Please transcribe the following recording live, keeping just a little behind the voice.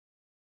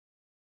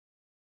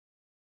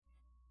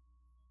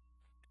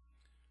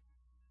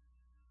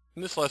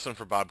In this lesson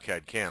for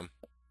BobCAD-CAM,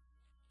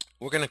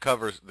 we're going to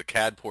cover the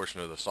CAD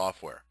portion of the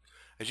software.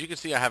 As you can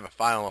see, I have a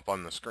file up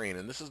on the screen,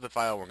 and this is the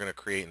file we're going to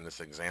create in this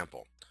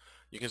example.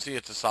 You can see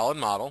it's a solid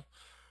model.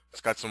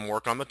 It's got some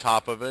work on the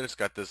top of it. It's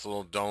got this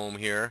little dome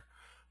here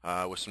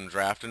with some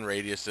draft and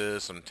radiuses,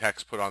 some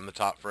text put on the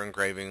top for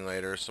engraving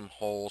later, some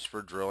holes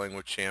for drilling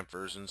with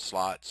chamfers and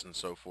slots and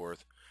so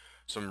forth,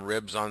 some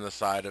ribs on the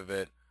side of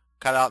it,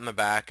 cut out in the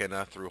back, and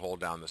a through hole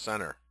down the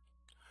center.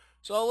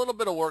 So a little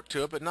bit of work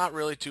to it, but not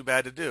really too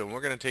bad to do. And we're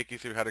going to take you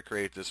through how to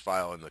create this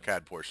file in the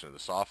CAD portion of the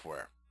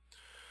software.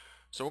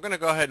 So we're going to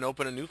go ahead and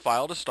open a new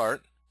file to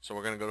start. So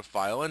we're going to go to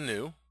File and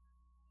New.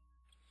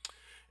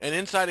 And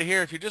inside of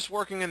here, if you're just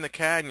working in the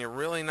CAD and you're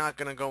really not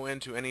going to go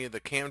into any of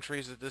the CAM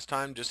trees at this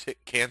time, just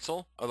hit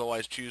Cancel.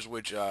 Otherwise, choose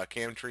which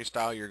CAM tree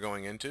style you're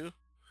going into.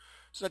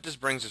 So that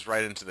just brings us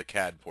right into the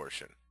CAD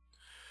portion.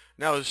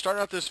 Now, to start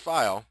out this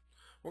file,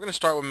 we're going to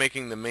start with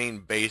making the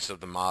main base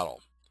of the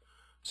model.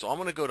 So I'm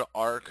going to go to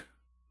Arc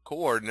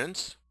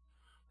Coordinates.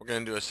 We're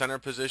going to do a center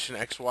position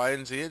X, Y,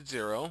 and Z at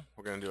 0.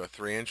 We're going to do a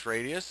 3-inch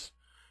radius,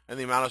 and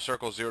the amount of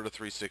circles 0 to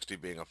 360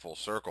 being a full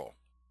circle.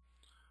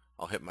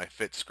 I'll hit my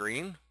Fit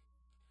Screen.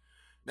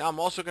 Now I'm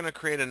also going to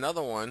create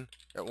another one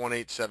at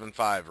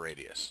 1875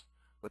 radius.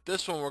 But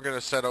this one we're going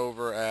to set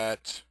over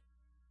at,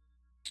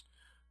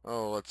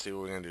 let's see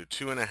what we're going to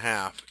do,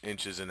 2.5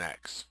 inches in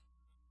X.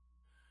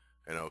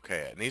 And OK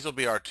it. And these will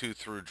be our 2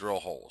 through drill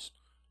holes.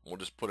 We'll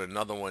just put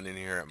another one in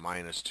here at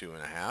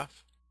 -2.5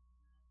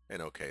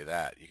 and OK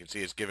that. You can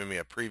see it's giving me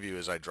a preview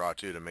as I draw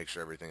to make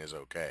sure everything is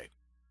OK.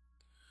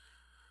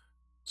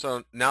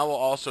 So now we'll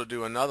also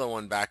do another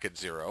one back at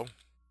 0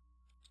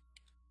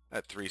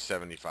 at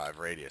 375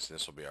 radius.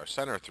 This will be our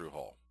center through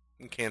hole.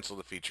 And cancel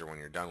the feature when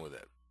you're done with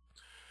it.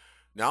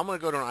 Now I'm going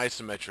to go to an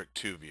Isometric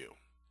view.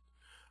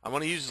 I'm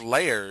going to use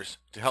layers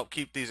to help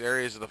keep these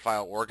areas of the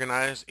file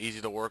organized, easy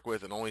to work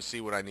with, and only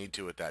see what I need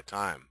to at that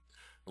time.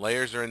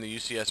 Layers are in the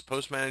UCS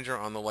Post Manager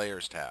on the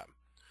Layers tab.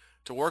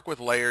 To work with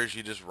layers,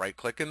 you just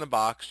right-click in the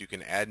box. You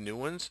can add new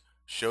ones,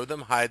 show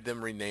them, hide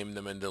them, rename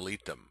them, and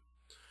delete them.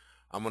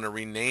 I'm going to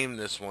rename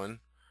this one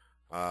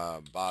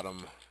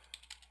Bottom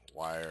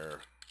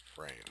Wire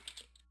Frame.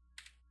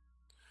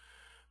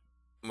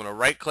 I'm going to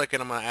right-click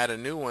and I'm going to add a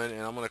new one,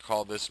 and I'm going to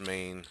call this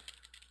Main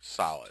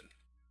Solid.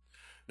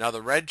 Now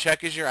the red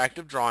check is your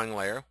active drawing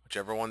layer.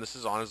 Whichever one this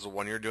is on is the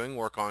one you're doing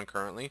work on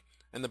currently.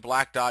 And the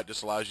black dot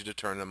just allows you to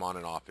turn them on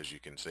and off, as you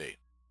can see.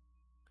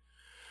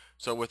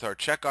 So with our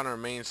check on our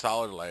main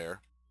solid layer,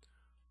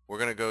 we're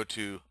going to go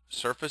to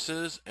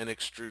Surfaces and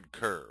Extrude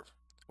Curve.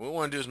 What we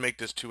want to do is make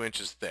this 2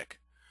 inches thick.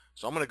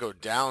 So I'm going to go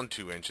down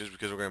 2 inches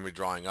because we're going to be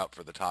drawing up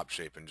for the top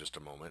shape in just a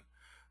moment.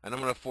 And I'm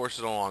going to force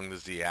it along the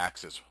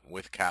Z-axis.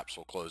 With caps,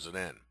 we'll close it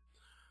in.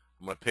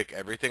 I'm going to pick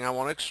everything I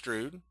want to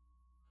extrude,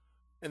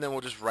 and then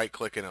we'll just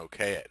right-click and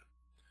OK it.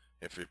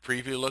 If your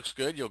preview looks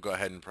good, you'll go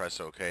ahead and press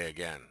OK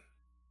again.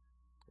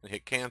 And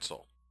hit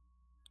Cancel.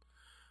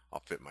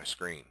 I'll fit my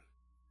screen.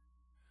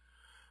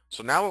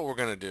 So now what we're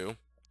going to do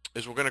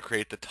is we're going to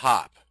create the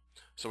top.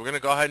 So we're going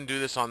to go ahead and do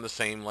this on the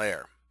same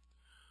layer.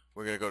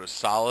 We're going to go to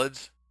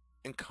Solids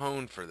and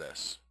Cone for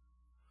this.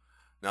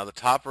 Now the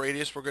top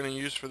radius we're going to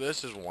use for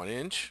this is 1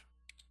 inch.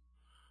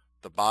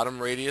 The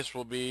bottom radius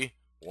will be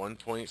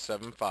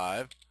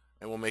 1.75,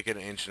 and we'll make it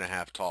 1.5 inches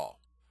tall.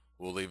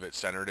 We'll leave it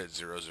centered at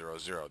 0, 0,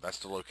 0. That's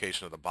the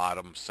location of the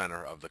bottom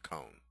center of the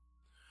cone.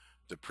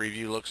 The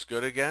preview looks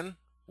good again,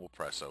 we'll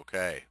press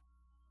OK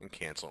and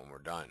cancel when we're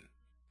done.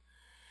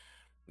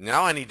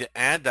 Now I need to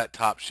add that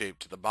top shape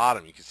to the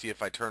bottom. You can see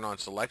if I turn on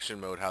selection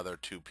mode how they're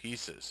 2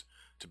 pieces.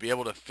 To be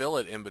able to fill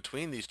it in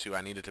between these two,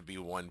 I need it to be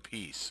 1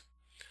 piece.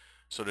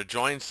 So to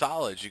join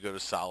solids, you go to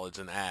Solids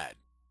and Add.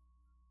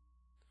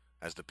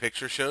 As the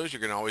picture shows,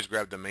 you're going to always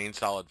grab the main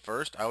solid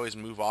first. I always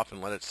move off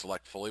and let it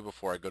select fully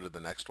before I go to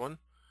the next one.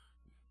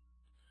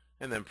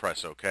 And then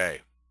press OK.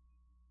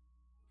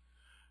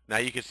 Now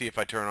you can see if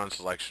I turn on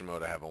selection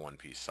mode, I have a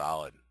 1-piece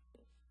solid.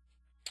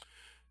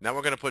 Now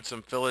we're going to put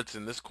some fillets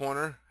in this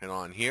corner and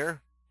on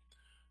here.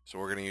 So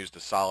we're going to use the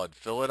solid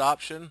fillet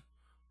option.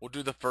 We'll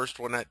do the first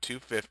one at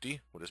 250.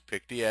 We'll just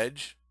pick the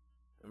edge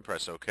and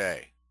press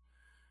OK.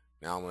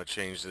 Now I'm going to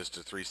change this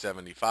to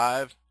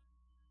 375,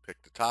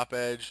 pick the top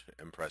edge,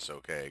 and press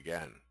OK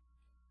again.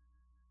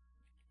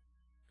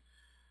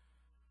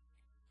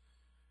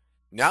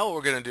 Now what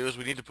we're going to do is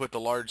we need to put the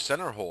large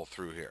center hole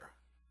through here.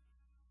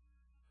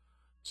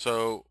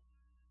 So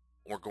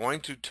we're going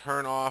to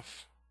turn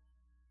off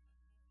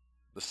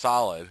the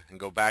solid and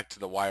go back to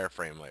the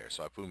wireframe layer.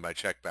 So I put my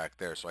check back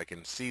there so I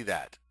can see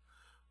that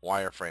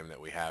wireframe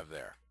that we have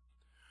there.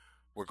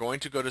 We're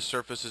going to go to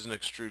Surfaces and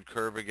Extrude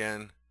Curve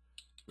again.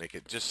 Make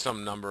it just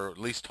some number, at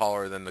least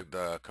taller than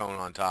the cone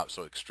on top,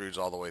 so it extrudes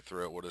all the way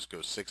through it. We'll just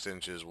go 6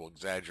 inches. We'll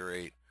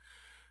exaggerate.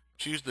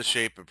 Choose the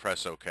shape and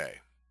press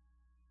OK.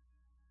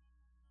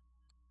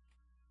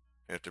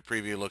 And if the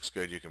preview looks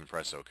good, you can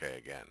press OK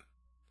again.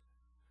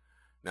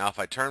 Now if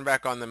I turn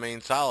back on the main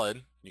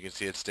solid, you can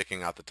see it's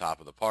sticking out the top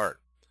of the part.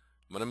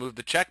 I'm going to move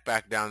the check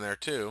back down there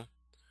too,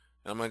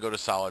 and I'm going to go to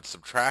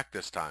SolidSubtract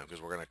this time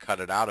because we're going to cut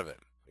it out of it.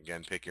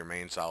 Again, pick your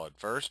main solid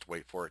first,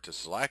 wait for it to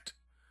select.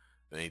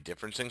 Any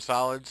differencing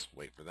solids,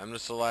 wait for them to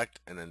select,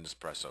 and then just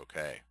press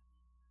OK.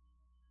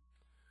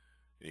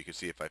 And you can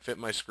see if I fit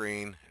my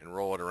screen and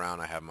roll it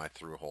around, I have my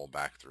through hole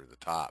back through the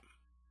top.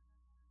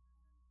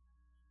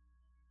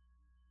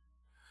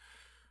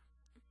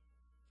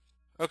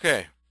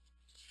 Okay,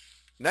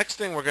 next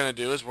thing we're going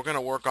to do is we're going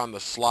to work on the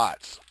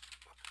slots.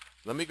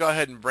 Let me go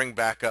ahead and bring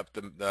back up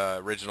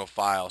the original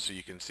file so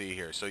you can see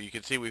here. So you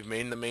can see we've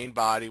made the main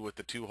body with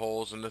the two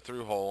holes and the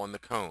through hole and the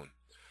cone.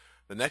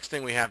 The next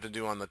thing we have to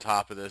do on the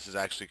top of this is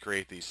actually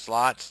create these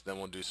slots. Then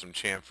we'll do some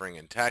chamfering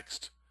and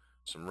text,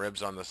 some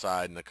ribs on the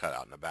side, and a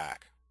cutout in the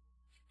back.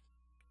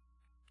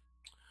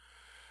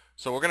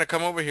 So we're going to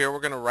come over here,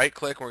 we're going to right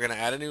click, we're going to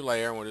add a new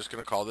layer, and we're just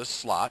going to call this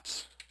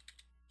slots.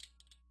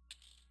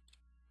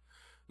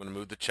 I'm going to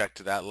move the check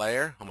to that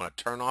layer. I'm going to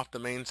turn off the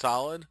main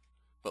solid,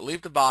 but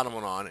leave the bottom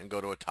one on and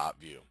go to a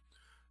top view.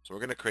 So we're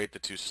going to create the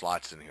two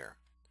slots in here.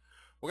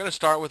 We're going to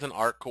start with an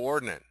arc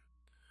coordinate.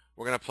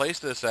 We're going to place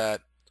this at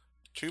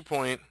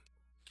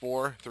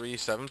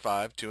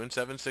 2.4375, 2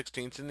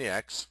 7/16 in the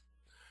X,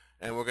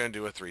 and we're going to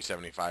do a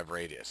 375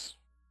 radius.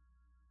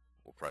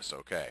 We'll press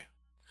OK.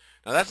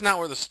 Now that's not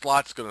where the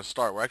slot's going to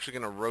start. We're actually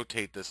going to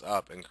rotate this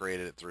up and create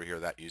it through here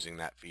using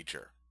that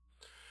feature.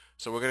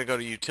 So we're going to go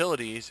to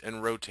Utilities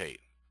and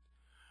Rotate.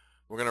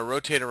 We're going to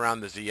rotate around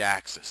the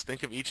Z-axis.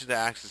 Think of each of the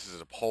axes as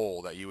a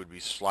pole that you would be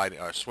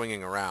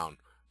swinging around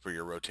for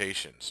your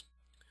rotations.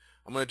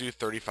 I'm going to do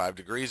 35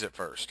 degrees at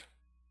first.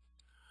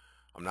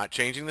 I'm not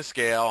changing the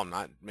scale, I'm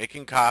not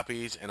making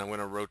copies, and I'm going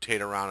to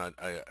rotate around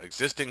an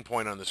existing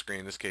point on the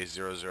screen, in this case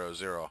 0, 0,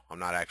 0. I'm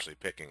not actually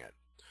picking it.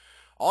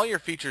 All your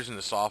features in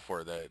the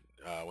software that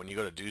when you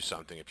go to do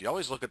something, if you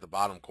always look at the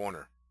bottom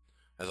corner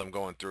as I'm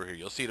going through here,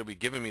 you'll see it'll be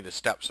giving me the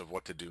steps of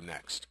what to do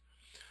next.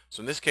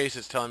 So in this case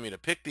it's telling me to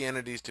pick the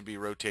entities to be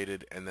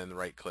rotated and then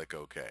right click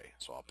OK.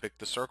 So I'll pick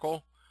the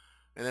circle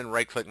and then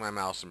right click my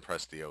mouse and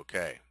press the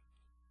OK.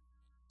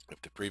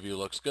 If the preview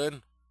looks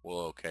good, we'll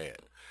OK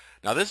it.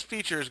 Now this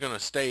feature is going to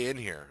stay in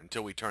here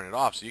until we turn it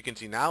off, so you can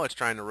see now it's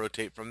trying to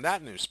rotate from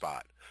that new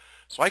spot.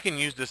 So I can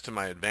use this to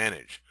my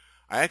advantage.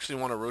 I actually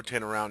want to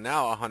rotate around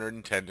now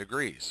 110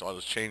 degrees, so I'll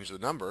just change the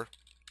number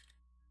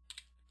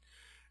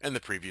and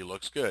the preview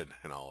looks good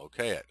and I'll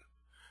OK it.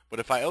 But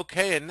if I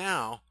OK it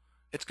now,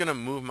 it's going to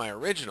move my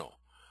original.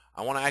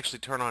 I want to actually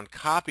turn on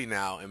copy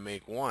now and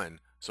make one,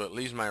 so it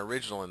leaves my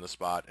original in the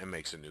spot and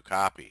makes a new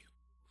copy.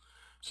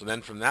 So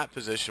then from that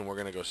position we're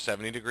going to go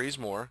 70 degrees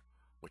more,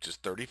 which is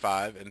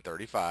 35 and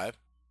 35,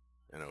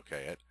 and OK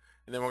it.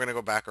 And then we're going to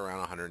go back around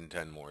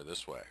 110 more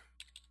this way,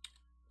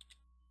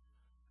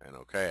 and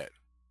OK it.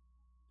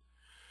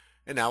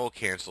 And now we'll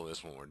cancel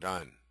this when we're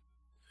done.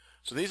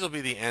 So these will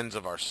be the ends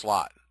of our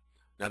slot.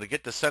 Now to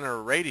get the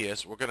center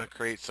radius, we're going to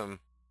create some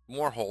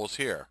more holes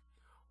here.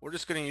 We're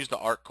just going to use the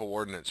arc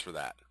coordinates for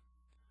that.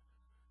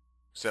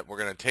 Except we're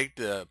going to take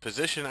the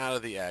position out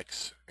of the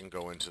X and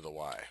go into the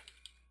Y.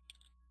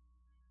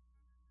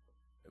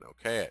 And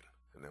OK it.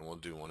 And then we'll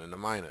do one in the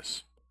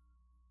minus.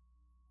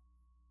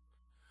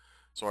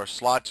 So our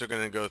slots are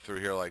going to go through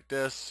here like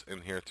this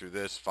and here through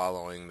this,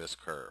 following this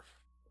curve.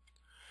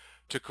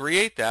 To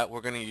create that,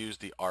 we're going to use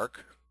the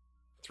arc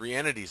 3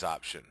 entities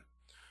option.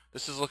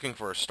 This is looking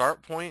for a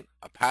start point,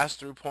 a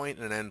pass-through point,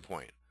 and an end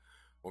point.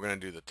 We're going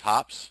to do the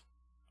tops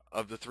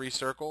of the 3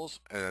 circles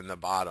and then the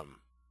bottom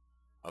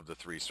of the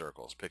 3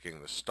 circles,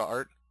 picking the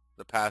start,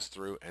 the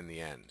pass-through, and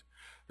the end.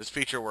 This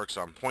feature works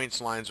on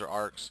points, lines, or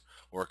arcs,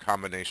 or a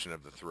combination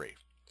of the 3.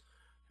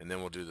 And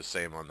then we'll do the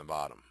same on the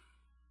bottom.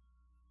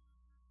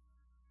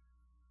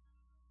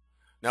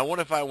 Now what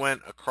if I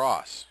went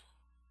across?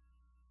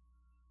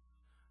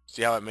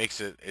 See how it makes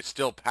it, it's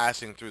still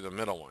passing through the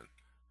middle one.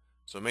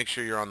 So make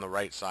sure you're on the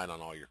right side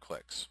on all your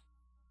clicks.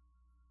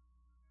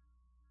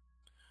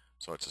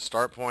 So it's a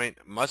start point,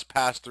 must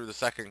pass through the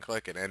second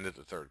click and end at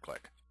the third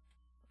click.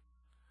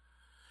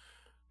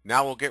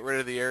 Now we'll get rid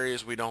of the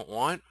areas we don't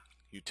want.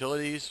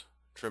 Utilities,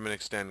 trim and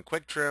extend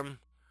quick trim,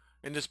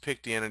 and just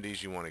pick the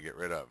entities you want to get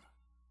rid of.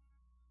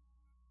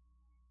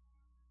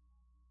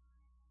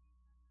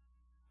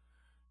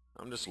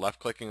 I'm just left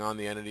clicking on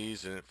the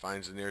entities and it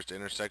finds the nearest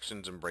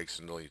intersections and breaks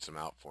and deletes them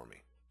out for me.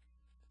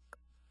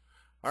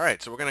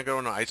 Alright, so we're going to go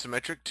into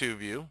Isometric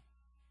View.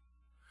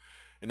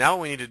 And now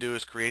what we need to do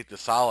is create the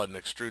solid and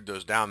extrude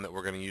those down that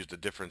we're going to use the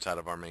difference out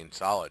of our main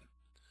solid.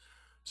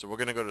 So we're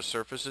going to go to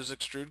Surfaces,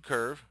 Extrude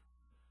Curve.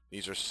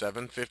 These are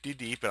 750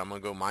 deep, and I'm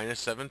going to go minus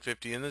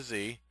 750 in the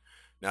Z.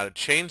 Now to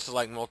chain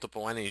select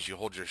multiple entities, you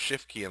hold your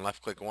Shift key and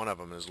left click one of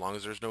them, and as long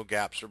as there's no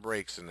gaps or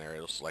breaks in there,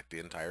 it'll select the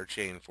entire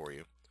chain for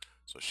you.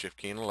 So Shift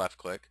key and a left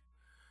click.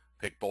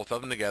 Pick both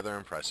of them together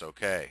and press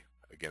OK.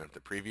 Again, if the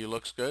preview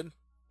looks good,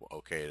 we'll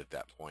OK it at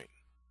that point.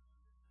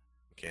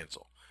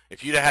 Cancel.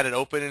 If you'd have had it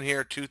open in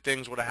here, 2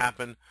 things would have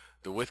happened.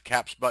 The with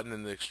caps button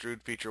and the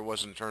extrude feature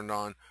wasn't turned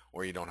on,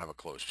 or you don't have a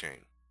closed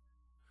chain.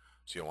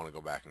 So you'll want to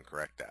go back and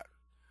correct that.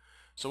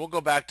 So we'll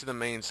go back to the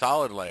main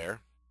solid layer.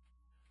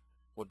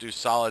 We'll do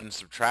solid and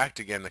subtract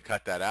again to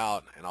cut that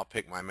out, and I'll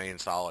pick my main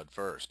solid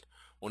first.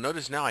 Well,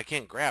 notice now I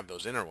can't grab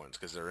those inner ones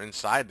because they're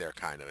inside there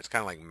kind of. It's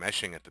kind of like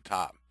meshing at the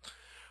top.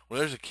 Well,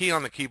 there's a key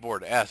on the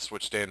keyboard, S,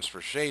 which stands for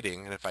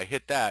shading, and if I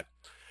hit that,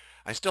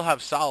 I still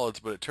have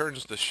solids, but it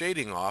turns the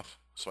shading off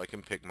so I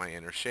can pick my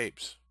inner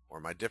shapes or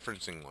my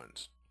differencing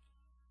ones.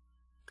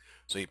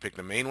 So you pick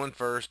the main one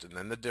first and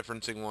then the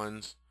differencing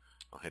ones.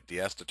 I'll hit the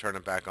S to turn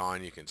it back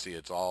on. You can see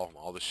it's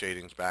all the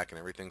shading's back and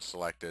everything's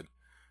selected,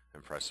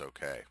 and press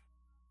OK.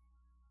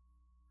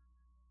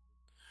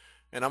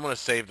 And I'm going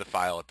to save the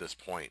file at this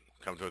point.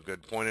 Come to a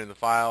good point in the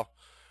file.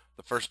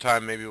 The first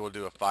time maybe we'll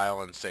do a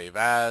file and save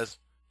as,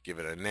 give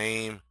it a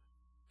name,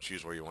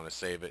 choose where you want to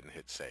save it, and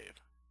hit save.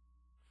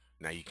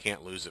 Now you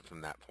can't lose it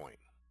from that point.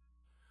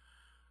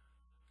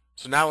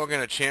 So now we're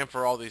going to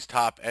chamfer all these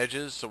top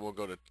edges, so we'll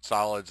go to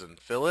solids and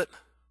fillet.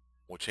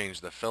 We'll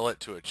change the fillet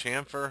to a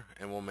chamfer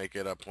and we'll make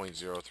it a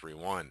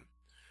 0.031.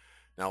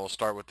 Now we'll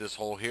start with this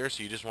hole here,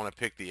 so you just want to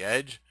pick the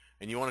edge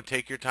and you want to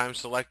take your time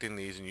selecting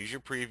these and use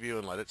your preview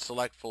and let it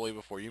select fully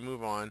before you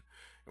move on. And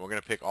we're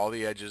going to pick all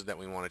the edges that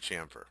we want to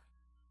chamfer.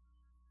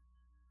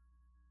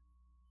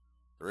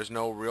 There is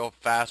no real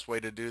fast way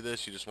to do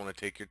this. You just want to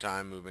take your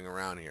time moving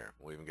around here.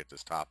 We'll even get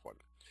this top one.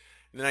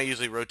 And then I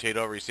usually rotate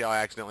over. You see how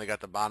I accidentally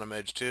got the bottom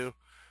edge too?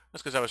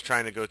 That's because I was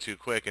trying to go too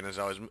quick, and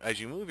as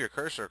you move your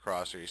cursor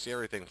across here, you see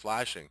everything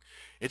flashing.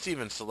 It's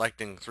even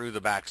selecting through the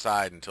back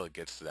side until it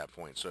gets to that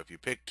point. So if you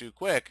pick too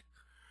quick,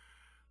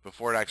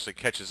 before it actually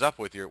catches up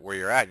with where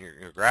you're at and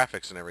your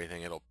graphics and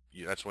everything,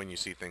 that's when you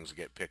see things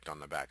get picked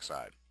on the back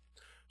side.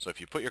 So if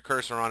you put your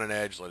cursor on an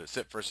edge, let it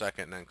sit for a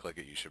second, and then click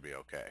it, you should be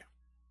okay.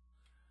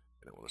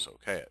 And it will just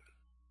okay it.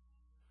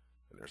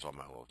 And there's all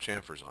my little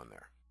chamfers on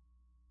there.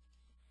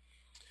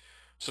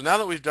 So now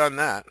that we've done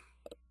that,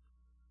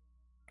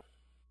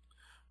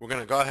 we're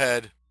going to go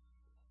ahead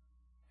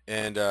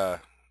and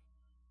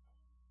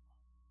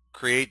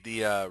create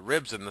the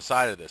ribs in the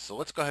side of this. So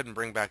let's go ahead and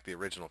bring back the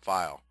original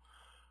file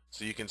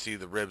so you can see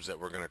the ribs that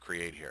we're going to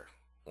create here.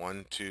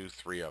 1, 2,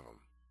 3 of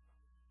them.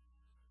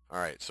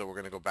 Alright, so we're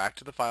going to go back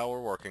to the file we're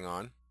working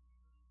on.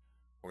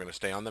 We're going to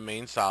stay on the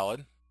main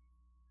solid.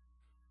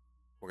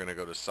 We're going to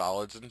go to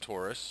solids and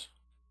torus.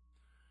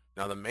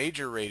 Now the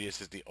major radius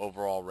is the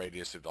overall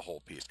radius of the whole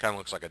piece. Kind of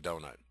looks like a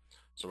donut.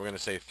 So we're going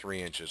to say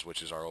 3 inches,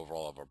 which is our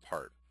overall of our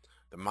part.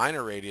 The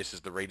minor radius is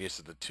the radius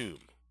of the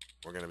tube.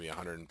 We're going to be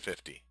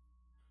 150.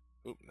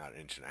 Oop, not 1.5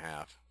 inches,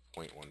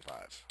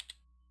 0.15.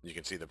 You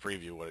can see the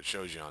preview, what it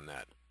shows you on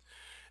that.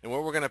 And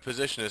where we're going to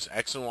position this,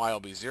 X and Y will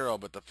be 0,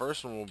 but the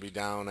first one will be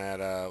down at,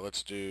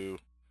 let's do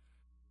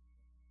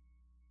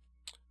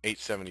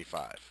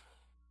 875.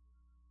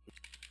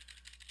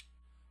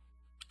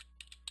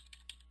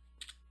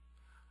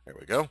 There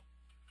we go.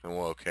 And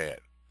we'll okay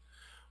it.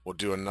 We'll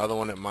do another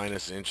one at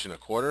 -1.25 inches.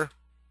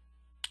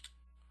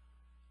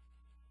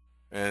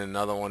 And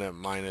another one at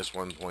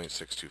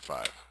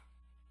 -1.625.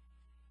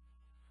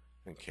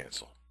 And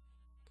cancel.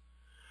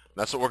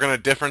 That's what we're going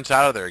to difference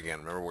out of there again.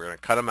 Remember, we're going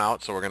to cut them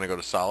out, so we're going to go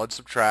to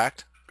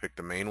SolidSubtract, pick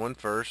the main one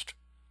first,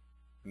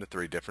 and the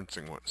 3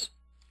 differencing ones.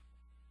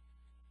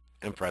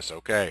 And press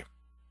OK.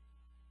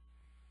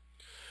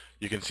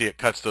 You can see it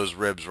cuts those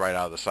ribs right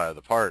out of the side of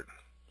the part.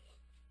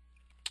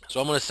 So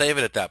I'm going to save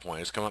it at that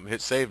point. Just come up and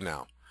hit save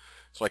now.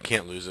 So I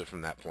can't lose it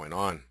from that point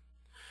on.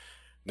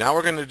 Now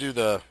we're going to do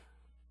the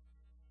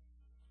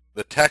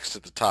text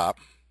at the top.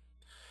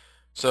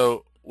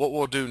 So what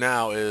we'll do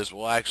now is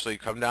we'll actually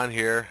come down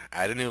here,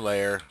 add a new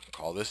layer,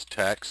 call this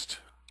text,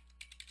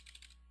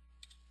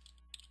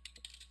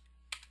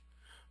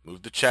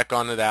 move the check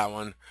onto that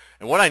one,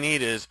 and what I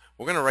need is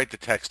we're going to write the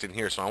text in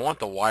here, so I want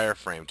the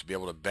wireframe to be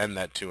able to bend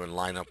that to and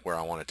line up where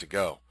I want it to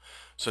go.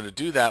 So to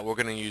do that, we're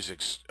going to use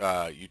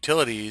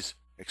utilities,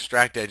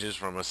 extract edges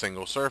from a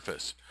single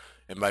surface,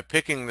 and by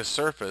picking the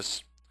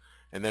surface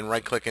and then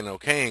right clicking and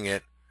okaying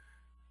it,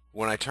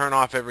 when I turn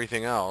off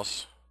everything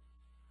else,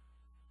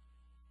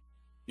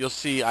 you'll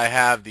see I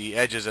have the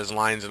edges as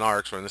lines and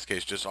arcs, or in this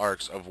case just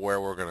arcs, of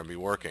where we're going to be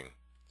working.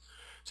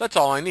 So that's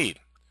all I need.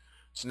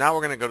 So now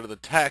we're going to go to the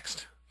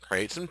text,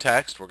 create some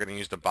text. We're going to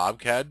use the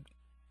BobCAD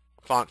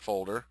font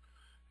folder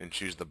and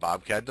choose the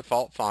BobCAD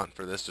default font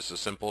for this, just a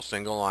simple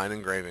single line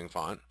engraving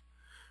font.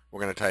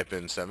 We're going to type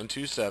in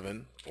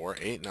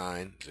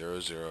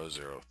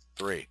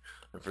 727-489-0003.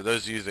 And for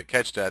those of you that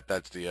catch that,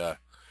 that's the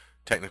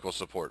technical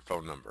support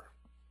phone number.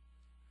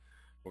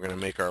 We're going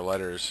to make our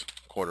letters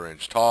 1/4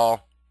 inch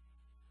tall.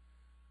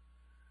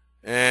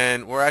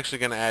 And we're actually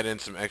going to add in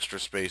some extra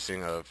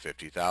spacing of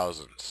 50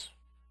 thousandths.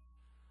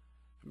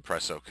 And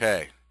press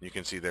OK. You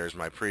can see there's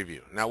my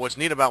preview. Now what's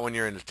neat about when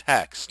you're in the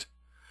text,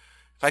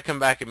 if I come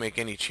back and make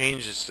any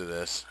changes to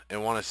this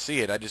and want to see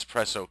it, I just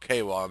press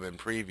OK while I'm in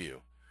preview.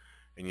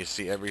 And you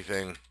see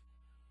everything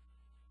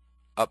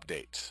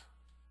updates,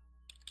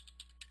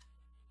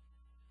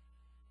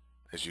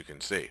 as you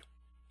can see.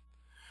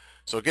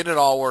 So get it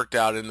all worked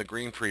out in the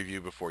green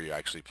preview before you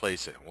actually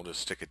place it. We'll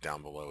just stick it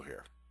down below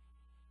here.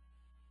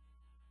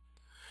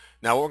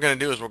 Now what we're going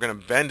to do is we're going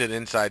to bend it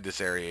inside this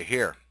area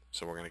here.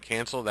 So we're going to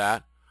cancel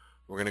that.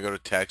 We're going to go to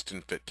text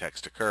and fit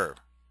text to curve.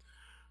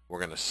 We're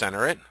going to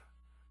center it.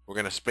 We're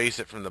going to space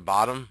it from the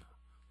bottom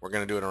we're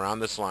going to do it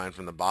around this line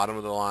from the bottom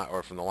of the line,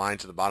 or from the line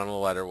to the bottom of the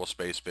letter. We'll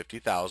space 50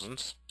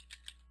 thousandths.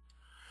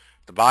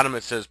 At the bottom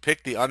it says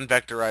pick the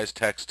unvectorized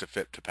text to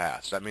fit to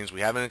path. So that means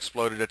we haven't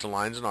exploded it to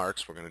lines and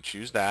arcs. We're going to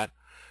choose that,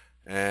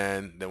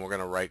 and then we're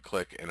going to right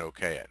click and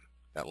OK it.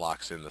 That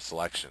locks in the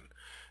selection.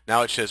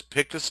 Now it says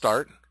pick the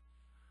start,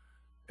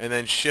 and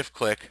then shift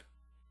click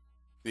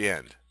the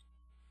end.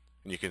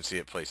 And you can see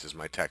it places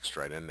my text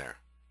right in there.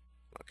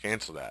 I'll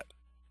cancel that.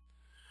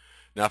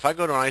 Now if I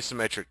go to an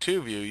isometric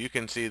 2 view, you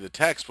can see the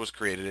text was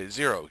created at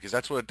 0, because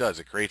that's what it does.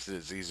 It creates it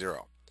at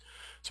Z0.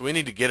 So we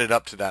need to get it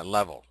up to that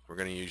level. We're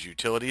going to use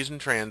utilities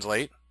and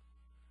translate.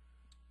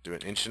 Do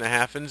 1.5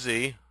 inches in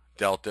Z,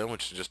 delta,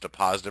 which is just a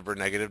positive or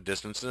negative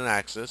distance in an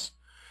axis.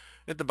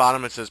 At the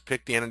bottom it says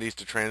pick the entities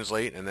to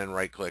translate, and then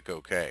right click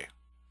OK.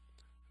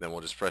 Then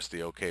we'll just press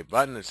the OK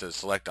button. It says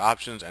select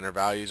options, enter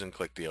values, and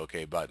click the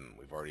OK button.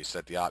 We've already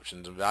set the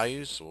options and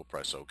values, so we'll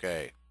press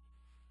OK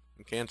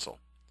and cancel.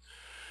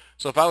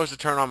 So if I was to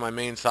turn on my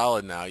main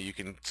solid now,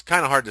 it's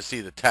kind of hard to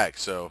see the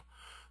text. So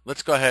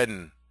let's go ahead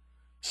and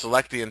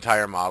select the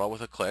entire model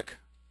with a click.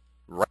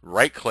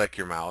 Right click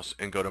your mouse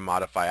and go to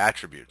modify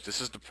attributes. This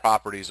is the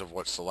properties of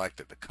what's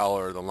selected: the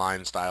color, the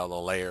line style,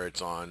 the layer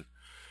it's on,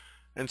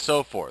 and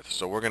so forth.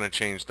 So we're going to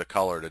change the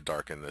color to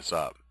darken this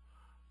up.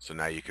 So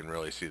now you can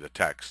really see the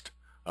text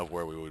of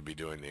where we would be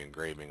doing the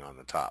engraving on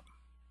the top.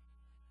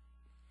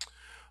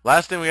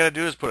 Last thing we got to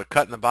do is put a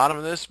cut in the bottom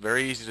of this.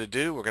 Very easy to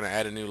do. We're going to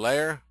add a new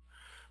layer.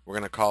 We're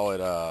going to call it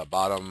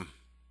bottom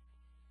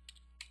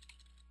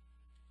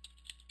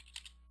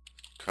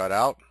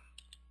cutout.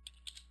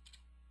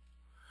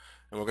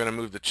 And we're going to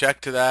move the check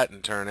to that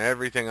and turn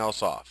everything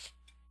else off.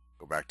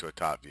 Go back to a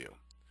top view.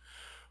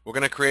 We're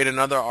going to create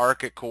another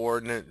arc at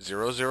coordinate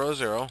 0, 0,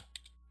 0.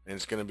 And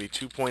it's going to be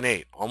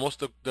 2.8,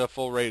 almost the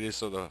full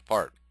radius of the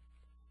part.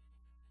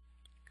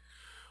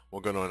 We'll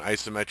go to an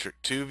isometric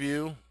 2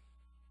 view,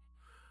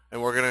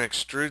 and we're going to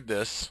extrude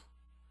this.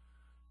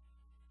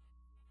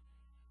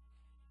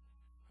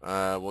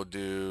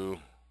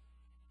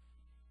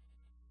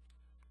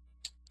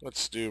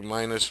 Let's do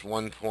minus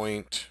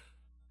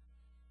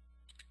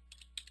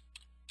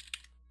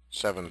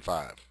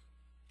 1.75.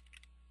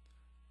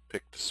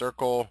 Pick the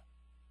circle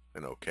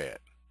and OK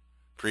it.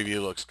 Preview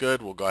looks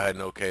good. We'll go ahead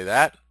and OK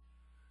that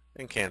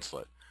and cancel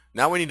it.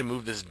 Now we need to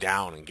move this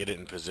down and get it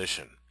in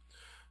position.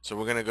 So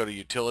we're going to go to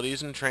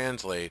utilities and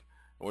translate,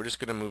 and we're just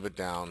going to move it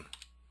down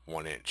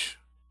 1 inch.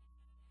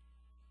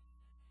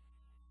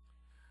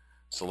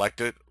 Select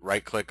it,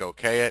 right click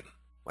OK it,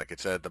 like it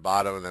said at the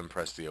bottom, and then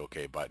press the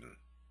OK button.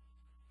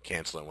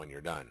 Cancel it when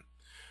you're done.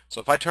 So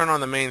if I turn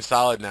on the main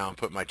solid now and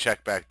put my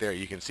check back there,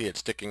 you can see it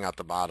sticking out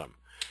the bottom.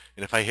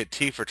 And if I hit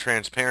T for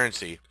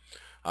transparency,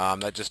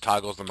 that just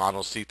toggles the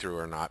model see-through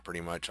or not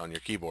pretty much on your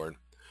keyboard.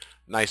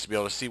 Nice to be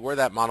able to see where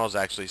that model is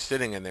actually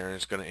sitting in there, and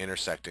it's going to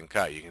intersect and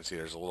cut. You can see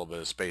there's a little bit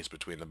of space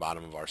between the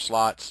bottom of our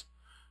slots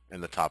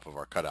and the top of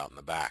our cutout in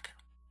the back.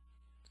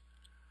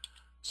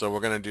 So we're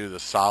going to do the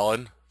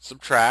solid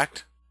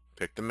subtract,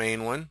 pick the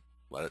main one,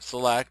 let it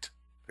select,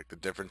 pick the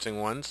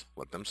differencing ones,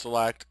 let them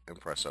select, and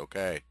press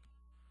OK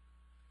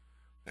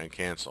and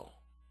cancel.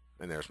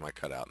 And there's my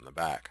cutout in the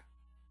back.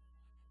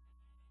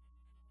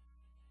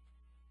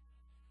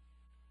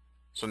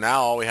 So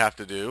now all we have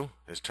to do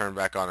is turn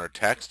back on our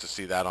text to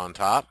see that on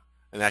top,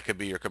 and that could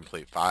be your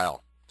complete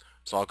file.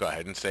 So I'll go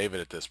ahead and save it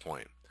at this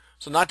point.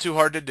 So not too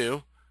hard to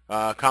do.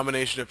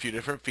 Combination of a few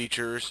different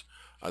features.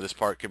 This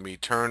part can be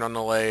turned on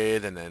the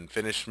lathe and then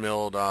finished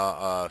milled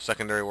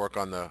secondary work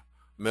on the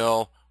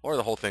mill, or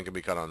the whole thing can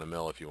be cut on the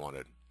mill if you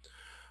wanted.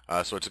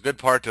 So it's a good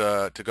part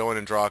to go in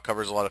and draw. It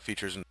covers a lot of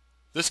features.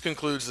 This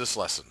concludes this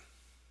lesson.